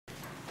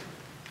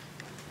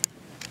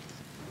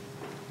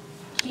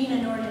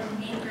Gina Norden,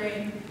 8th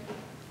grade.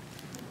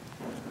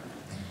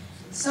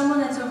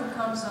 Someone that's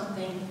overcome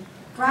something.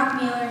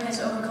 Brocke has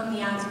overcome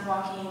the odds of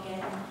walking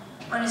again.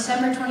 On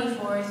December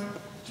 24th,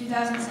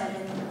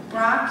 2007,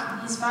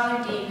 Brocke, his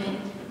father David,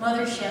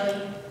 mother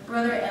Shelley,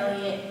 brother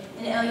Elliot,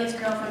 and Elliot's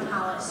girlfriend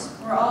Hollis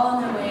were all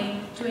on their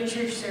way to a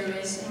church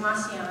service in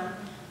Wauseon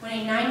when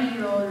a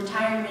 90-year-old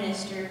retired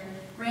minister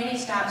ran a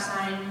stop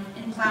sign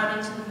and plowed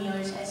into the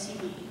Mueller's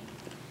SUV.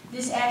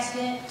 This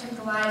accident took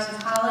the lives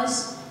of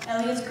Hollis,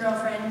 Elliot's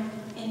girlfriend,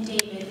 and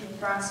David,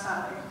 Brocke's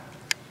father.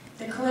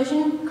 The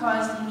collision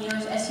caused the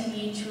Mueller's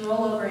SUV to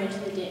roll over into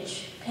the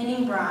ditch,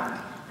 pinning Brocke,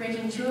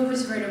 breaking 2 of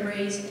his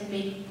vertebrae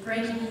and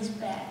breaking his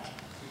back,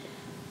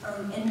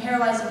 and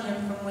paralyzing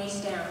him from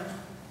waist down.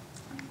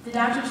 The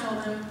doctor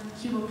told him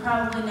he will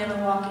probably never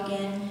walk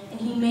again, and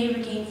he may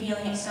regain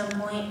feeling at some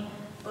point,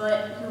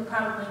 but he will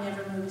probably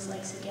never move his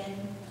legs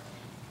again.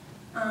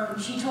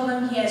 She told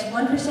him he has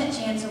 1%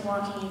 chance of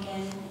walking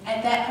again.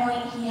 At that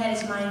point, he had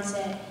his mind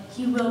set.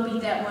 He will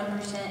beat that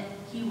 1%.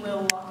 He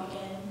will walk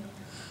again.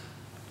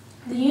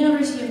 The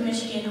University of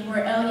Michigan,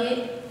 where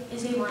Elliot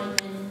is a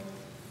lineman,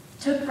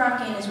 took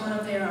Brocke in as one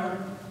of their own.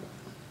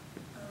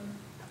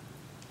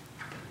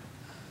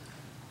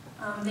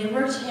 They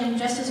worked him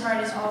just as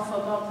hard as all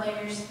football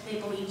players. They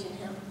believed in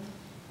him.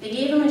 They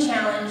gave him a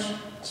challenge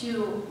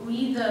to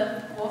lead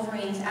the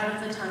Wolverines out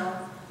of the tunnel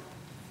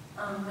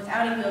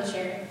without a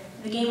wheelchair.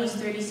 The game was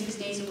 36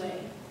 days away.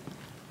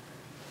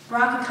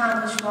 Brocke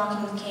accomplished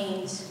walking with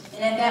canes,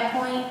 and at that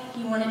point,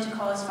 he wanted to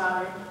call his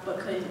father, but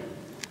couldn't.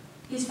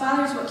 His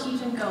father is what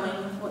keeps him going,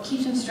 what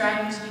keeps him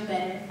striving to do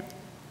better.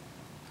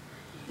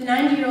 The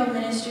 90-year-old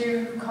minister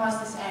who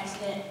caused this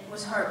accident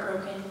was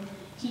heartbroken.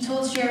 He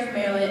told Sheriff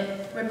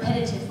Merritt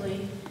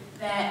repetitively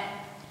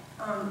that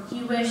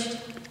he wished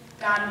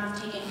God would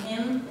have taken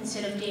him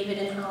instead of David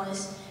and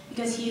Hollis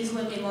because he has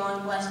lived a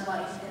long, blessed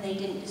life and they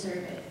didn't deserve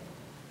it.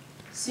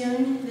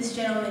 Soon, this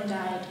gentleman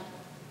died.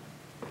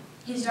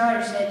 His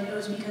daughter said it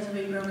was because of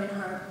a broken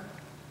heart.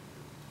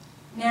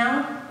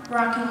 Now,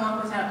 Brocke can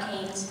walk without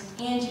canes,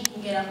 and he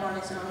can get up on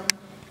his own.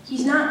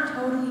 He's not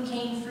totally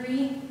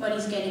cane-free, but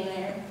he's getting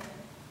there.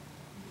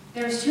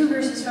 There was 2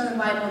 verses from the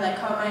Bible that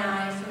caught my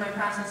eye through my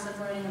process of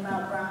learning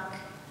about Brocke.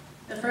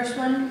 The first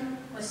one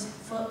was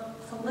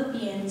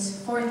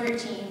Philippians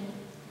 4:13.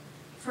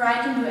 For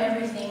I can do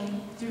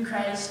everything through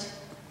Christ,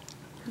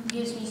 who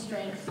gives me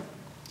strength.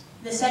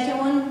 The second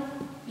one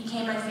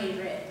became my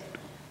favorite.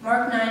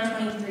 Mark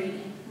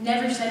 9:23.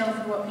 Never settle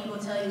for what people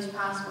tell you is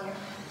possible.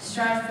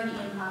 Strive for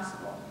the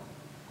impossible.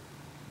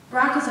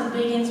 Brocke is a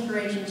big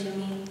inspiration to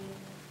me.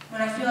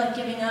 When I feel like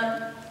giving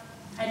up,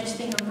 I just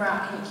think of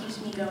Brocke and it keeps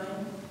me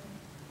going.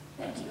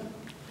 Thank you.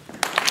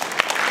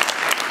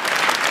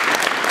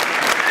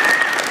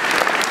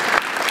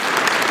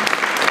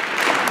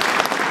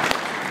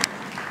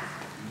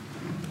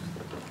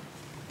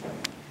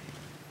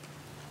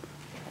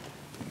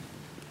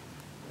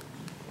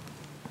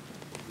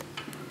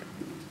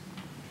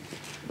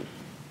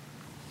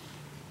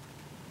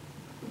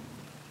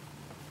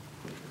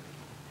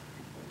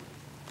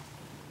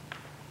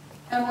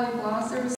 Emily Blosser.